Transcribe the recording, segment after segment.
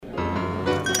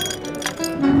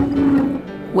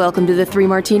Welcome to the Three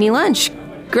Martini Lunch.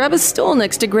 Grab a stool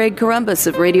next to Greg Columbus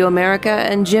of Radio America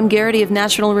and Jim Garrity of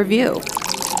National Review.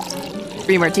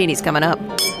 Three Martinis coming up.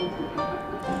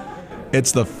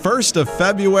 It's the 1st of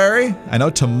February. I know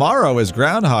tomorrow is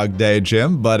Groundhog Day,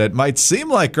 Jim, but it might seem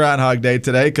like Groundhog Day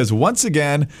today because once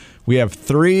again, we have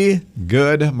 3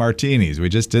 good martinis. We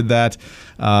just did that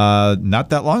not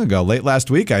that long ago, late last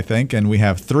week, I think, and we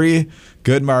have 3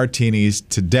 good martinis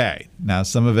today. Now,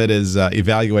 some of it is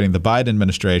evaluating the Biden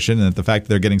administration and the fact that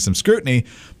they're getting some scrutiny,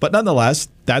 but nonetheless,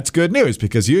 that's good news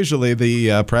because usually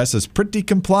the press is pretty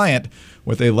compliant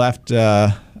with a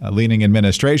left-leaning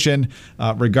administration,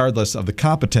 regardless of the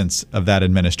competence of that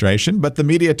administration. But the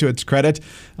media, to its credit,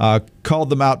 called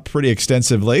them out pretty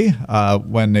extensively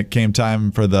when it came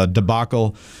time for the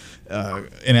debacle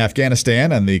in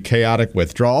Afghanistan and the chaotic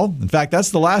withdrawal. In fact,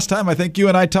 that's the last time I think you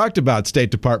and I talked about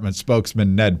State Department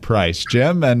spokesman Ned Price,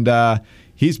 Jim, and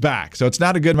he's back. So it's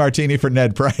not a good martini for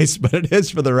Ned Price, but it is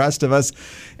for the rest of us.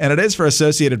 And it is for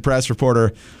Associated Press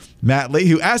reporter Matt Lee,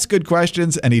 who asks good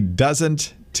questions and he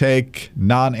doesn't take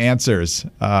non-answers.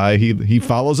 He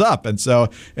follows up, and so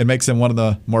it makes him one of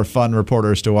the more fun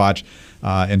reporters to watch.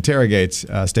 Interrogates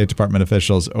State Department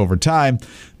officials over time.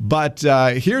 But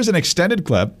here's an extended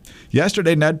clip.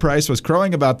 Yesterday, Ned Price was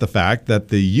crowing about the fact that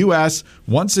the U.S.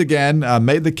 once again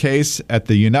made the case at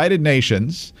the United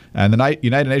Nations and the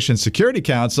United Nations Security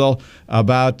Council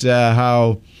about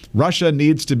how Russia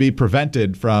needs to be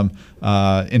prevented from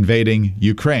invading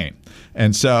Ukraine.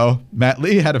 And so Matt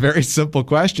Lee had a very simple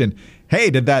question. Hey,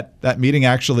 did that meeting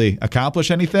actually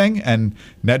accomplish anything? And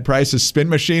Ned Price's spin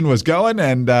machine was going,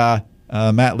 and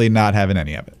Matt Lee not having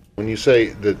any of it. When you say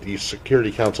that the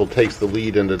Security Council takes the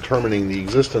lead in determining the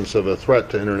existence of a threat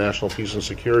to international peace and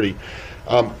security,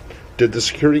 did the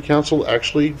Security Council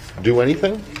actually do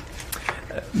anything?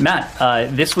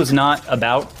 Matt, this was not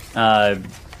about a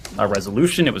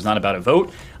resolution. It was not about a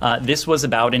vote. This was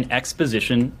about an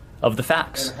exposition of the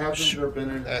facts. And hasn't there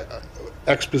been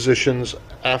expositions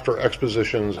after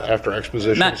expositions after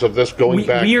expositions Matt, of this going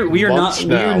back months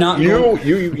now?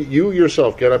 You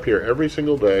yourself get up here every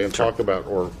single day and talk about,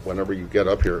 or whenever you get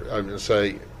up here, and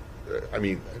say, I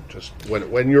mean, just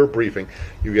when you're briefing,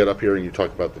 you get up here and you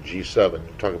talk about the G7,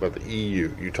 you talk about the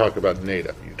EU, you talk about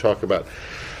NATO, you talk about,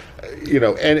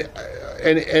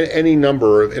 any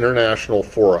number of international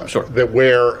fora that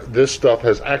where this stuff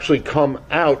has actually come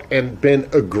out and been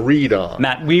agreed on.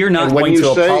 Matt, we are not going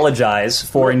to apologize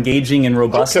for engaging in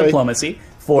robust diplomacy,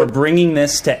 for bringing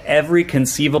this to every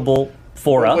conceivable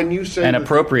fora and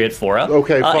appropriate fora,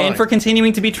 and for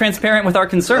continuing to be transparent with our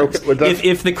concerns.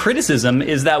 If the criticism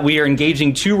is that we are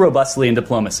engaging too robustly in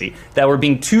diplomacy, that we're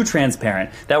being too transparent,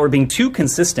 that we're being too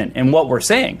consistent in what we're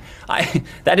saying,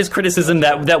 that is criticism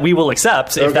that we will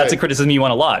accept if that's a criticism you want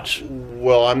to lodge.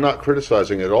 Well, I'm not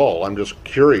criticizing at all. I'm just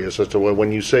curious as to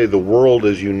when you say the world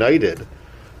is united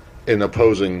in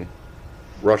opposing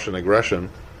Russian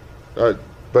aggression,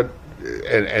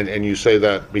 and you say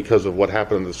that because of what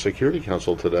happened in the Security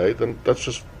Council today, then that's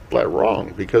just flat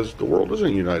wrong, because the world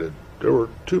isn't united. There were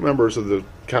 2 members of the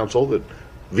Council that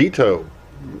veto-wielding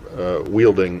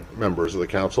members of the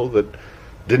Council that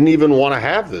didn't even want to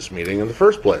have this meeting in the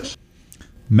first place.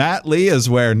 Matt Lee is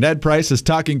where Ned Price's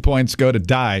talking points go to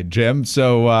die, Jim.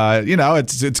 So,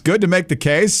 it's good to make the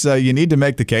case. You need to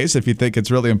make the case if you think it's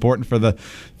really important for the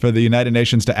United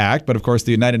Nations to act. But, of course,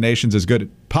 the United Nations is good at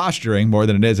posturing more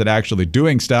than it is at actually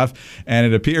doing stuff. And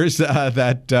it appears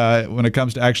that when it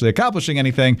comes to actually accomplishing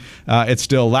anything, it's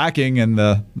still lacking, and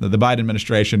the Biden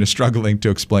administration is struggling to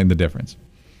explain the difference.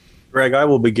 Greg, I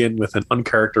will begin with an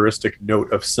uncharacteristic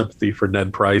note of sympathy for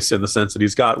Ned Price in the sense that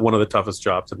he's got one of the toughest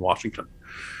jobs in Washington.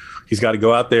 He's got to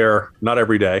go out there, not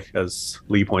every day, as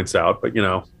Lee points out, but,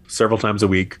 several times a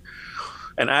week,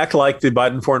 and act like the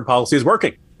Biden foreign policy is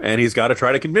working. And he's got to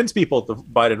try to convince people that the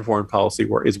Biden foreign policy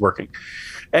is working.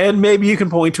 And maybe you can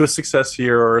point to a success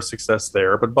here or a success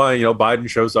there. But Biden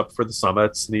shows up for the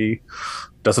summits and he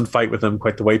doesn't fight with them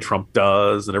quite the way Trump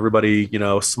does. And everybody,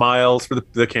 smiles for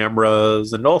the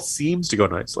cameras, and it all seems to go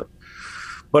nicely.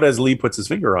 But as Lee puts his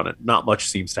finger on it, not much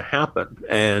seems to happen.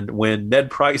 And when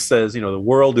Ned Price says, the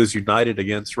world is united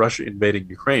against Russia invading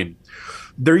Ukraine,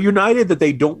 they're united that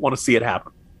they don't want to see it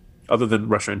happen, other than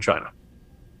Russia and China.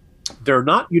 They're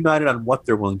not united on what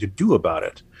they're willing to do about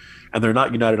it. And they're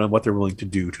not united on what they're willing to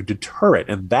do to deter it.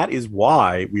 And that is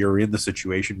why we are in the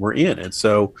situation we're in. And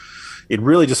so it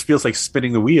really just feels like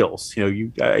spinning the wheels. I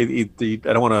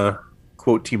don't want to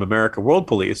quote Team America World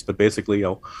Police, but basically,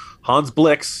 Hans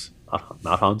Blix,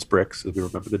 not Hans Bricks, as we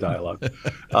remember the dialogue,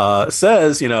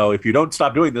 says, if you don't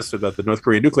stop doing this about the North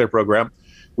Korean nuclear program,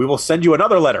 we will send you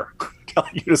another letter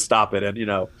telling you to stop it. And,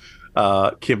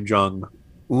 Kim Jong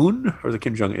Jong-un or is it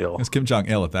Kim Jong-il? It's Kim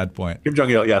Jong-il at that point. Kim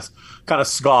Jong-il, yes. Kind of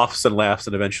scoffs and laughs,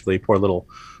 and eventually poor little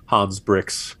Hans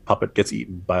Brick's puppet gets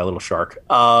eaten by a little shark.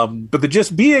 But the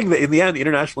gist being that in the end,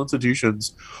 international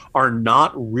institutions are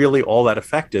not really all that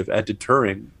effective at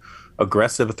deterring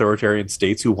aggressive authoritarian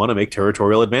states who want to make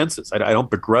territorial advances. I don't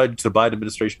begrudge the Biden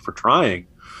administration for trying,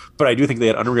 but I do think they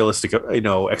had unrealistic,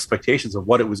 expectations of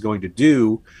what it was going to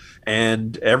do.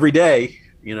 And every day,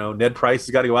 Ned Price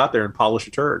has got to go out there and polish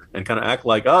a turd and kind of act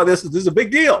like, oh, this is a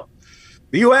big deal.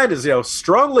 The UN is,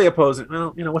 strongly opposing.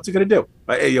 Well, what's it going to do?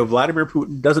 Vladimir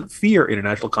Putin doesn't fear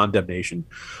international condemnation.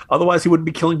 Otherwise, he wouldn't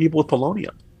be killing people with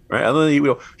polonium. Right? And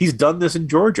then, he's done this in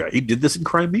Georgia. He did this in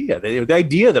Crimea. The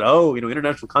idea that,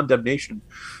 international condemnation,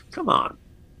 come on.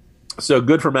 So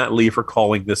good for Matt Lee for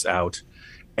calling this out.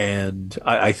 And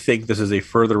I think this is a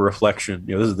further reflection.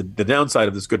 This is the downside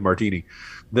of this good martini,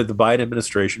 that the Biden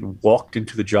administration walked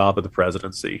into the job of the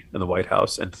presidency in the White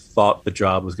House and thought the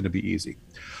job was going to be easy,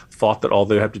 thought that all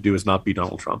they have to do is not be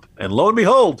Donald Trump. And lo and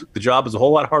behold, the job is a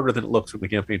whole lot harder than it looks from the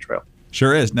campaign trail.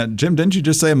 Sure is. Now, Jim, didn't you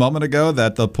just say a moment ago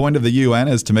that the point of the UN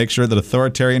is to make sure that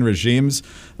authoritarian regimes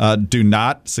do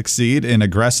not succeed in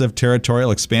aggressive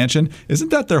territorial expansion? Isn't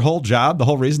that their whole job, the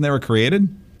whole reason they were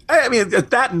created? I mean,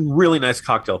 that and really nice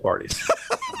cocktail parties.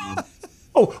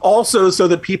 Also so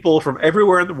that people from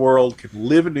everywhere in the world can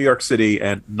live in New York City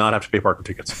and not have to pay parking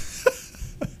tickets.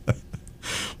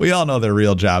 We all know their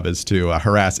real job is to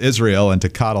harass Israel and to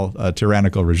coddle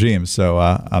tyrannical regimes. So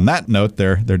on that note,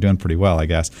 they're doing pretty well, I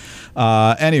guess.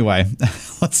 Anyway,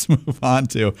 let's move on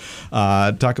to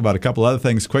talk about a couple other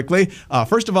things quickly.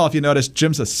 First of all, if you notice,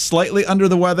 Jim's slightly under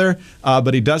the weather,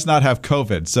 but he does not have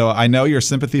COVID. So I know your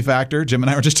sympathy factor, Jim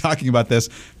and I were just talking about this,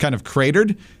 kind of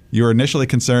cratered. You were initially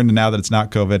concerned, and now that it's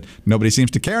not COVID, nobody seems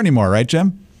to care anymore, right,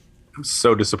 Jim? I'm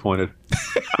so disappointed.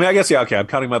 I mean, I guess, yeah, okay, I'm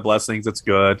counting my blessings. It's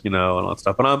good, and all that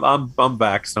stuff. But I'm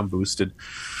vaxxed, I'm boosted.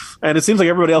 And it seems like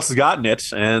everybody else has gotten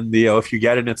it. And, if you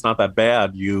get it and it's not that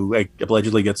bad, you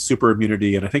allegedly get super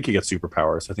immunity. And I think you get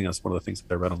superpowers. I think that's one of the things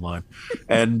that I read online.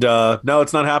 And no,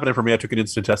 it's not happening for me. I took an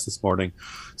instant test this morning.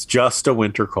 It's just a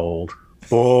winter cold.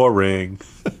 Boring.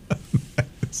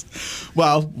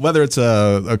 Well, whether it's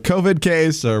a COVID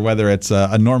case or whether it's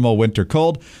a normal winter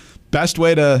cold, best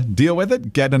way to deal with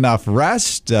it, get enough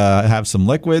rest, have some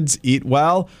liquids, eat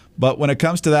well. But when it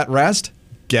comes to that rest,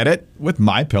 get it with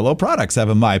MyPillow products. Have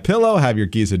a MyPillow, have your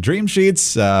Giza Dream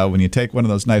Sheets. When you take one of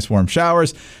those nice warm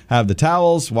showers, have the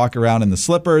towels, walk around in the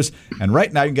slippers. And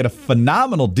right now you can get a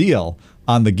phenomenal deal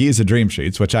on the Giza Dream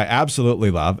Sheets, which I absolutely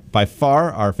love. By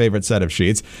far our favorite set of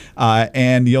sheets.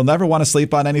 And you'll never want to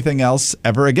sleep on anything else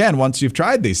ever again once you've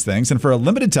tried these things. And for a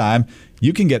limited time,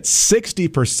 you can get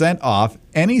 60% off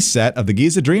any set of the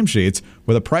Giza Dream Sheets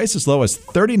with a price as low as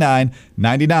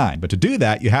 $39.99. But to do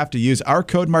that, you have to use our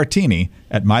code Martini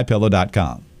at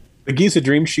MyPillow.com. The Giza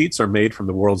Dream Sheets are made from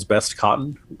the world's best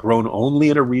cotton, grown only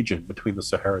in a region between the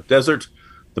Sahara Desert,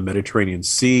 the Mediterranean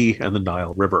Sea, and the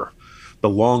Nile River. The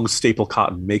long staple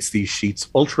cotton makes these sheets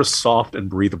ultra soft and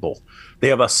breathable. They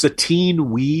have a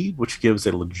sateen weave, which gives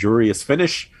a luxurious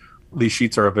finish. These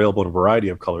sheets are available in a variety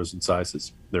of colors and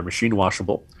sizes. They're machine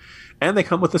washable. And they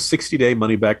come with a 60-day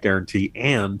money-back guarantee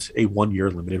and a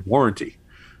 1-year limited warranty.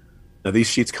 Now, these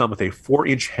sheets come with a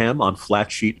 4-inch hem on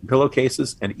flat sheet and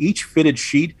pillowcases, and each fitted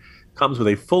sheet comes with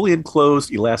a fully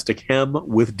enclosed elastic hem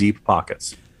with deep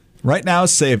pockets. Right now,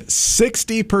 save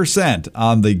 60%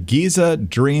 on the Giza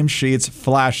Dream Sheets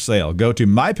flash sale. Go to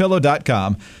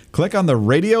MyPillow.com, click on the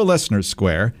radio listeners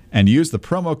square, and use the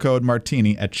promo code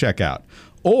Martini at checkout.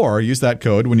 Or use that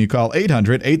code when you call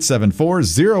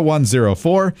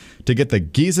 800-874-0104 to get the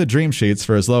Giza Dream Sheets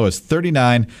for as low as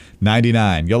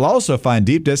 $39.99. You'll also find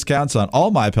deep discounts on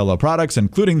all MyPillow products,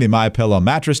 including the MyPillow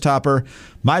mattress topper,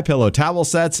 MyPillow towel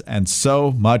sets, and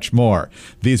so much more.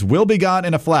 These will be gone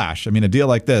in a flash. I mean, a deal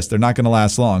like this, they're not going to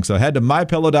last long. So head to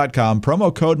MyPillow.com,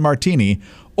 promo code Martini,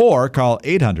 or call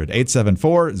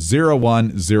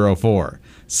 800-874-0104.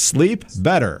 Sleep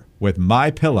better with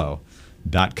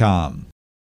MyPillow.com.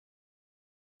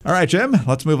 All right, Jim,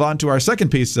 let's move on to our second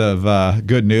piece of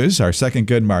good news, our second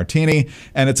good martini,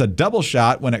 and it's a double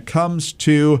shot when it comes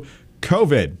to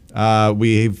COVID.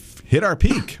 We've hit our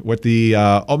peak with the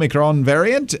Omicron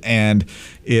variant, and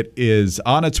it is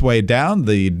on its way down.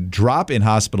 The drop in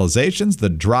hospitalizations, the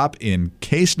drop in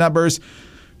case numbers,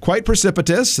 quite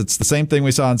precipitous. It's the same thing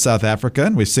we saw in South Africa,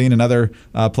 and we've seen in other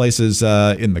places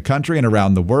in the country and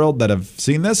around the world that have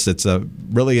seen this. It's a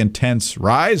really intense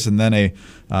rise and then a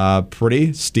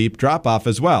pretty steep drop-off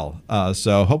as well.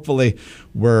 So hopefully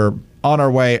we're on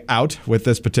our way out with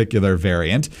this particular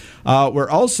variant. We're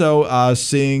also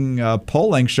seeing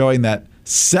polling showing that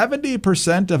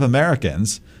 70% of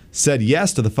Americans said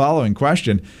yes to the following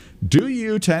question. Do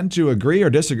you tend to agree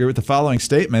or disagree with the following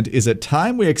statement? Is it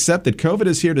time we accept that COVID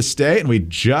is here to stay and we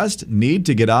just need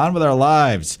to get on with our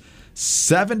lives?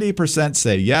 70%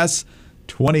 say yes,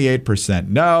 28%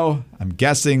 no. I'm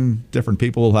guessing different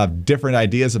people will have different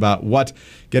ideas about what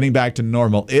getting back to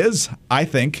normal is. I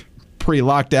think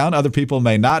pre-lockdown. Other people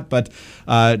may not. But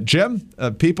Jim,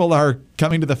 people are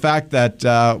coming to the fact that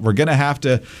we're going to have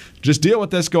to just deal with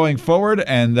this going forward,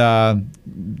 and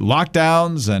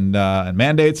lockdowns and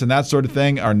mandates and that sort of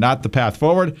thing are not the path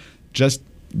forward. Just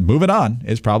moving on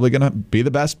is probably going to be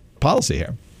the best policy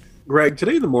here. Greg,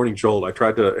 today in the Morning Jolt, I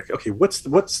tried to, what's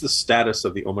the status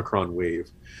of the Omicron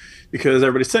wave? Because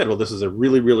everybody said, well, this is a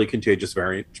really, really contagious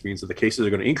variant, which means that the cases are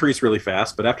going to increase really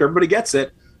fast. But after everybody gets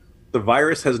it, the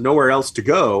virus has nowhere else to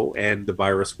go, and the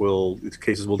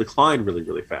cases will decline really,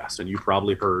 really fast. And you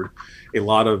probably heard a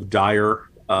lot of dire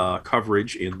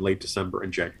coverage in late December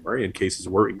and January, and cases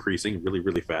were increasing really,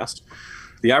 really fast.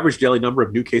 The average daily number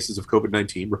of new cases of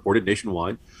COVID-19 reported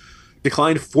nationwide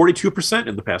declined 42%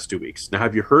 in the past 2 weeks. Now,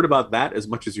 have you heard about that as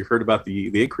much as you heard about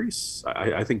the increase?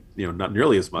 I think not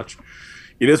nearly as much.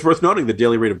 It is worth noting the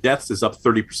daily rate of deaths is up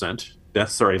 30%.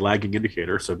 Deaths are a lagging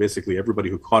indicator, so basically everybody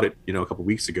who caught it, a couple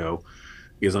weeks ago,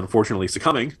 is unfortunately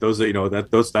succumbing. That's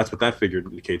what that figure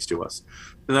indicates to us.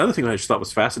 And the other thing that I just thought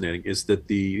was fascinating is that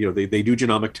they do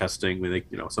genomic testing when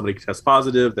somebody tests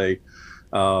positive, they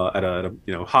at a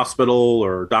hospital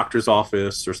or doctor's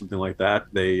office or something like that,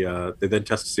 they then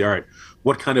test to see, all right,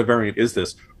 what kind of variant is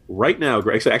this? Right now,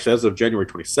 Greg, actually as of January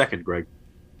 22nd, Greg,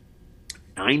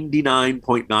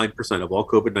 99.9% of all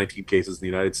COVID-19 cases in the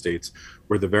United States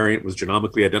where the variant was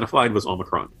genomically identified was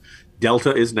Omicron.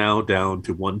 Delta is now down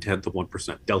to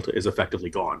 0.1%. Delta is effectively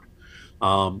gone.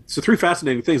 So three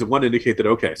fascinating things that one indicate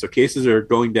that, so cases are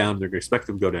going down, they're going to expect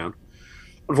them to go down.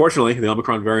 Unfortunately, the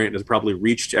Omicron variant has probably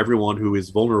reached everyone who is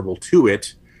vulnerable to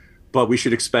it, but we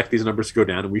should expect these numbers to go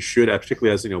down, and we should,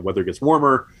 particularly as weather gets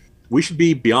warmer, we should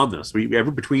be beyond this.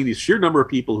 Between these sheer number of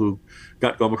people who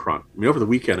got Omicron. Over the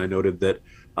weekend, I noted that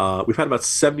we've had about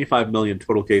 75 million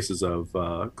total cases of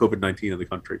COVID-19 in the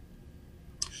country.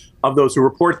 Of those who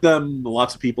report them,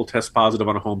 lots of people test positive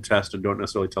on a home test and don't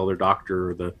necessarily tell their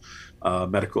doctor or the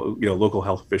medical, local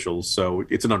health officials. So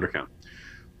it's an undercount.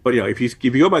 But if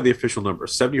you go by the official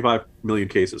numbers, 75 million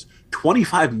cases,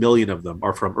 25 million of them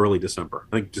are from early December.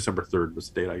 I think December 3rd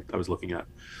was the date I was looking at.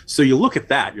 So you look at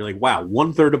that, you're like, wow,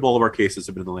 1/3 of all of our cases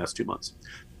have been in the last 2 months.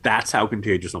 That's how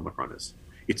contagious Omicron is.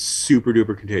 It's super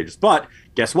duper contagious. But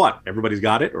guess what? Everybody's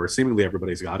got it, or seemingly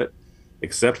everybody's got it,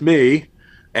 except me.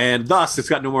 And thus, it's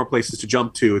got no more places to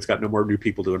jump to. It's got no more new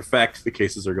people to infect. The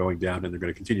cases are going down, and they're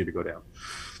going to continue to go down.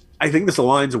 I think this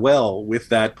aligns well with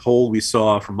that poll we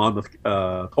saw from Monmouth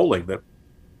polling that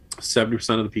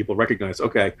 70% of the people recognize,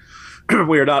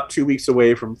 we are not 2 weeks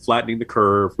away from flattening the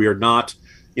curve. We are not,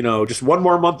 just one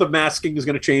more month of masking is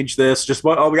going to change this.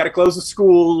 We got to close the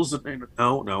schools.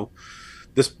 No.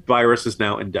 This virus is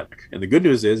now endemic. And the good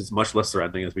news is it's much less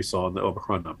threatening, as we saw in the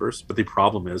Omicron numbers. But the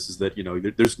problem is that,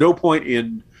 there's no point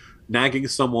in nagging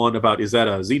someone about, is that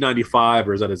a Z95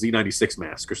 or is that a Z96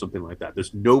 mask or something like that.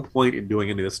 There's no point in doing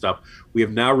any of this stuff. We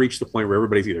have now reached the point where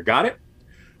everybody's either got it,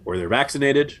 or they're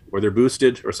vaccinated, or they're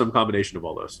boosted, or some combination of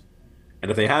all those.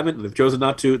 And if they haven't, and they've chosen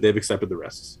not to, they've accepted the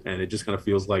risks. And it just kind of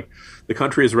feels like the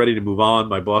country is ready to move on.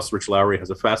 My boss, Rich Lowry, has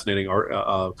a fascinating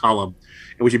column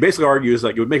in which he basically argues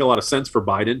that it would make a lot of sense for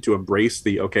Biden to embrace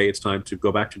it's time to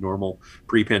go back to normal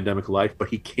pre-pandemic life, but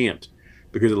he can't,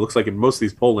 because it looks like in most of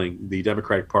these polling, the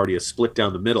Democratic Party is split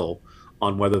down the middle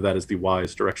on whether that is the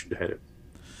wise direction to head in.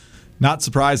 Not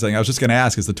surprising. I was just going to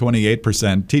ask, is the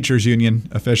 28% teachers union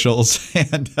officials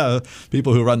and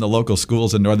people who run the local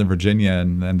schools in Northern Virginia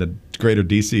and the greater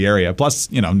D.C. area, plus,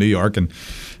 New York and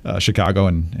Chicago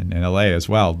and L.A. as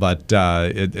well. But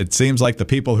it seems like the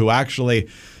people who actually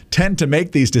tend to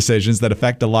make these decisions that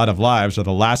affect a lot of lives are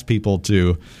the last people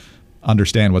to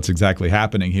understand what's exactly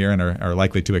happening here and are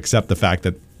likely to accept the fact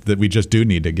that we just do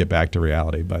need to get back to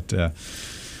reality. But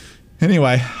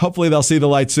anyway, hopefully they'll see the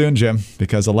light soon, Jim,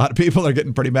 because a lot of people are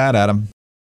getting pretty mad at them.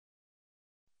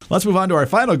 Let's move on to our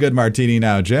final good martini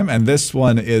now, Jim, and this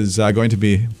one is going to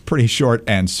be pretty short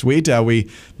and sweet. We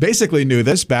basically knew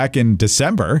this back in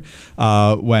December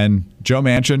when Joe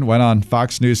Manchin went on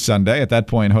Fox News Sunday, at that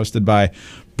point hosted by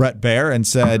Brett Baer, and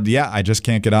said, I just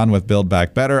can't get on with Build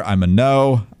Back Better. I'm a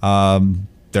no.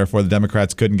 Therefore, the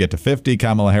Democrats couldn't get to 50.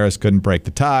 Kamala Harris couldn't break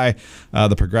the tie.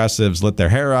 The progressives lit their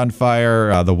hair on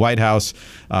fire. The White House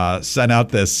sent out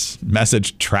this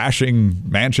message trashing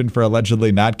Manchin for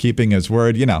allegedly not keeping his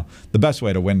word. You know, the best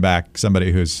way to win back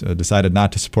somebody who's decided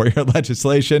not to support your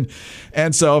legislation.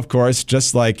 And so, of course,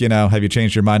 just like, have you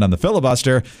changed your mind on the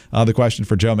filibuster? The question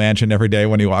for Joe Manchin every day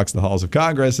when he walks the halls of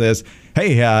Congress is,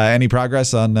 hey, any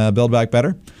progress on Build Back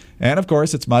Better? And, of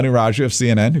course, it's Manu Raju of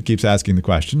CNN who keeps asking the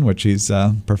question, which he's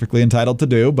perfectly entitled to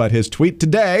do. But his tweet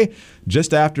today,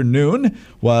 just after noon,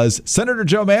 was Senator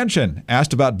Joe Manchin,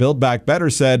 asked about Build Back Better,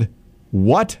 said,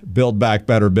 "What Build Back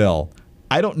Better bill?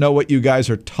 I don't know what you guys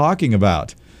are talking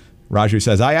about." Raju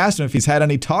says, "I asked him if he's had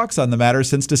any talks on the matter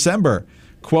since December.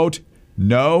 Quote,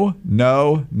 no.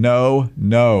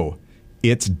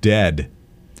 It's dead."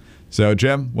 So,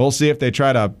 Jim, we'll see if they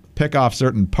try to pick off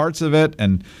certain parts of it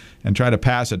and try to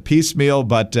pass it piecemeal.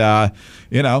 But, a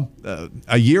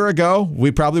year ago,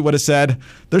 we probably would have said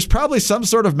there's probably some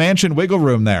sort of Manchin wiggle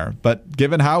room there. But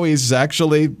given how he's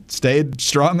actually stayed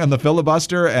strong on the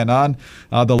filibuster and on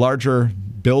the larger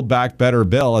Build Back Better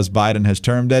bill, as Biden has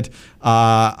termed it,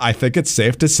 I think it's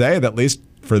safe to say that at least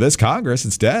for this Congress,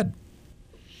 it's dead.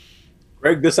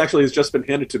 Greg, this actually has just been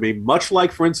handed to me. Much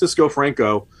like Francisco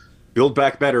Franco, Build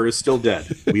Back Better is still dead.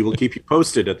 We will keep you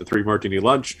posted at the 3 Martini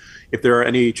Lunch if there are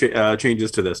any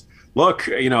changes to this. Look,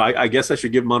 I guess I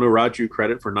should give Manu Raju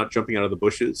credit for not jumping out of the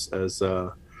bushes as,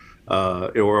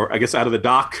 or I guess out of the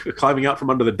dock, climbing out from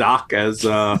under the dock as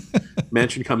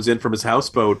Manchin comes in from his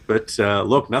houseboat. But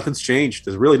look, nothing's changed.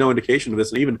 There's really no indication of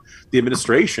this. And even the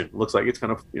administration looks like it's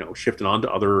kind of, shifted on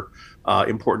to other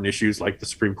important issues like the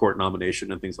Supreme Court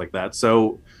nomination and things like that.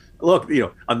 So look,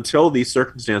 until these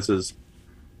circumstances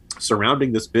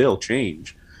surrounding this bill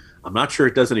change, I'm not sure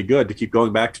it does any good to keep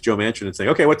going back to Joe Manchin and saying,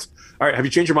 okay, all right, have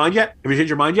you changed your mind yet? Have you changed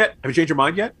your mind yet? Have you changed your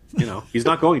mind yet? He's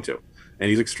not going to. And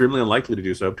he's extremely unlikely to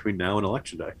do so between now and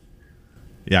Election Day.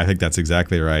 Yeah, I think that's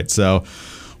exactly right. So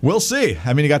we'll see.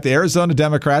 I mean, you got the Arizona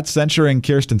Democrats censuring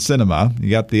Kyrsten Sinema. You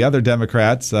got the other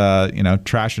Democrats,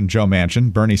 trashing Joe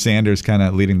Manchin. Bernie Sanders kind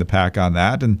of leading the pack on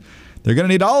that. And they're going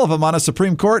to need all of them on a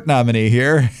Supreme Court nominee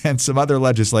here and some other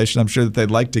legislation I'm sure that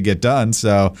they'd like to get done.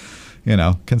 So,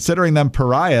 considering them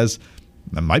pariahs,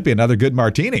 that might be another good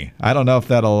martini. I don't know if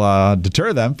that'll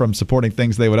deter them from supporting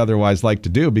things they would otherwise like to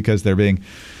do because they're being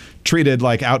treated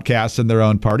like outcasts in their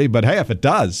own party. But hey, if it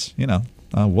does,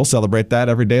 we'll celebrate that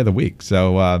every day of the week.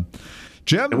 So,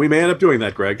 Jim? And we may end up doing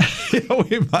that, Greg.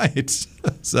 We might.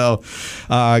 So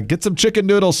get some chicken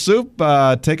noodle soup,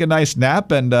 take a nice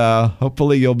nap, and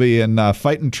hopefully you'll be in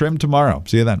fighting trim tomorrow.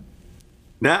 See you then.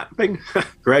 Napping?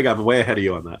 Greg, I'm way ahead of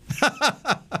you on that.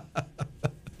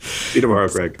 See you tomorrow,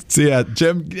 Greg. See ya.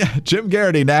 Jim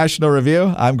Garrity, National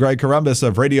Review. I'm Greg Corombos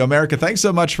of Radio America. Thanks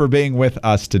so much for being with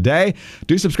us today.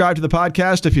 Do subscribe to the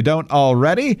podcast if you don't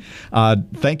already.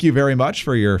 Thank you very much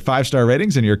for your 5-star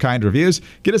ratings and your kind reviews.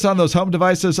 Get us on those home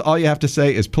devices. All you have to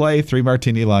say is play 3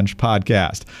 Martini Lunch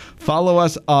podcast. Follow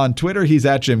us on Twitter. He's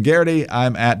at Jim Garrity.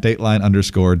 I'm at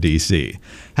Dateline_DC.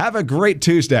 Have a great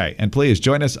Tuesday, and please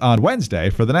join us on Wednesday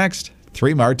for the next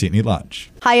 3 Martini Lunch.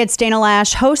 Hi, it's Dana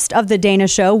Lash, host of The Dana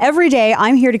Show. Every day,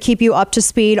 I'm here to keep you up to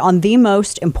speed on the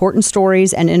most important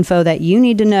stories and info that you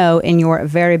need to know in your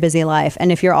very busy life.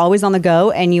 And if you're always on the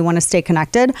go and you want to stay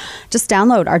connected, just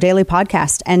download our daily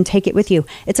podcast and take it with you.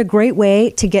 It's a great way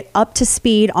to get up to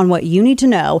speed on what you need to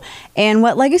know and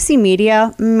what legacy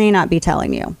media may not be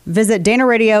telling you. Visit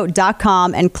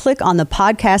danaradio.com and click on the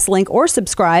podcast link or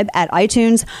subscribe at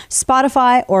iTunes,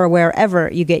 Spotify, or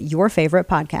wherever you get your favorite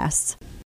podcasts.